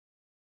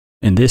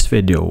In this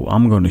video,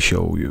 I'm going to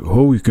show you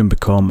how you can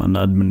become an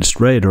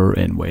administrator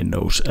in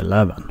Windows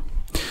 11.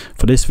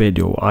 For this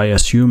video, I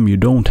assume you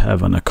don't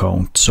have an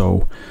account,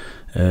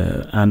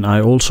 and I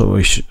also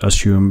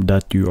assume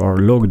that you are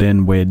logged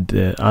in with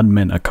the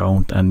admin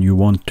account and you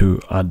want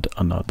to add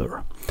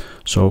another.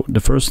 So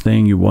the first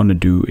thing you want to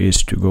do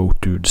is to go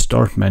to the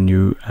Start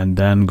menu and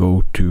then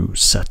go to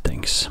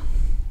Settings.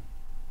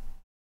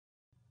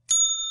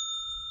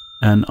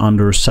 And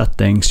under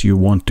Settings, you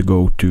want to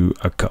go to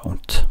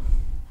Account.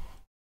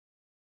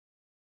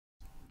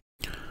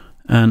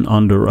 And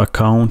under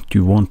Account,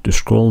 you want to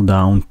scroll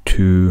down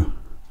to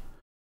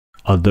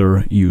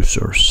Other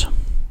Users.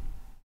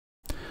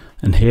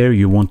 And here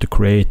you want to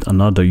create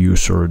another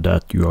user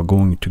that you are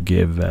going to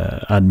give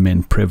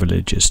admin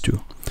privileges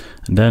to.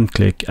 And then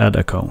click Add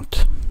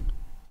Account.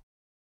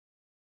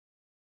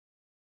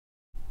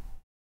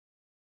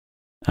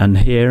 And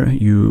here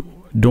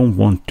you don't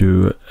want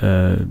to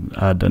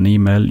add an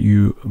email.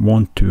 You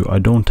want to, I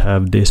don't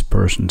have this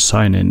person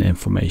sign in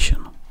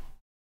information.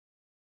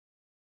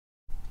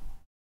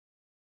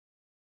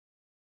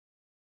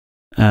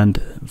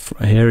 And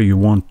here you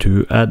want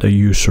to add a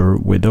user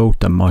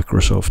without a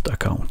Microsoft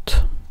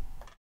account.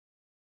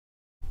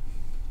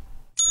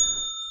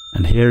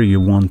 And here you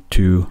want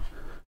to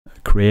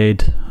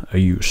create a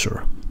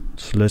user.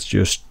 So let's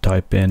just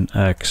type in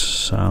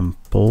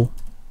example.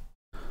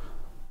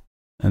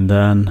 And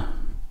then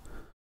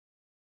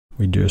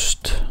we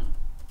just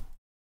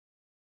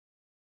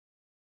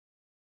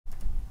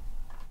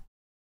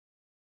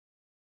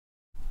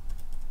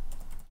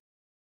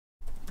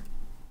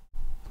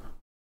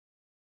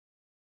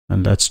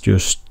and let's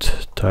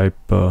just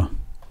type a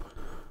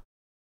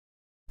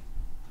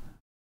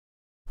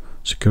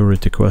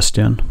security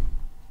question.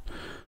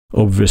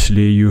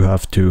 Obviously you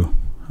have to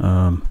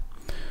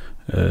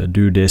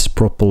do this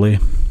properly,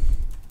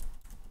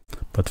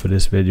 but for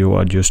this video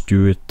I just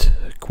do it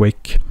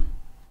quick.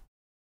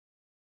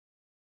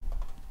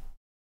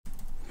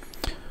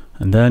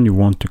 And then you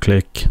want to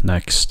click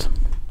Next.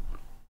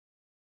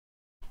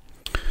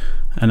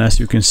 And as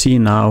you can see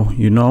now,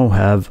 you now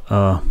have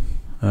a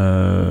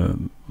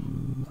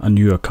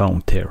new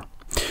account here.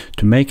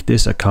 To make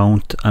this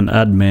account an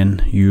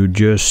admin, you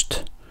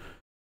just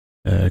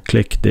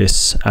click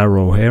this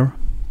arrow here,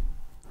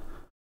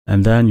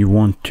 and then you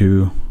want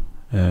to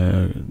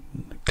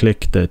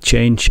click the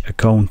Change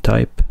Account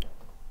Type,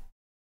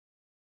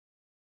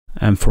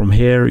 and from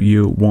here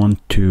you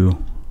want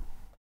to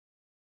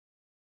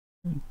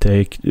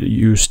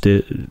choose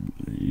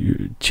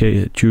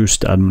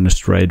the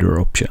administrator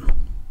option.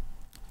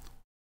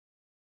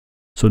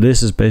 So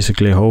this is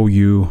basically how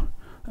you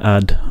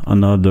add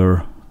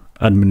another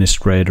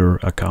administrator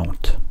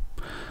account.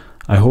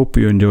 I hope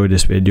you enjoyed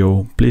this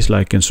video. Please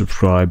like and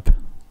subscribe,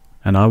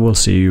 and I will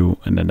see you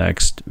in the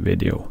next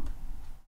video.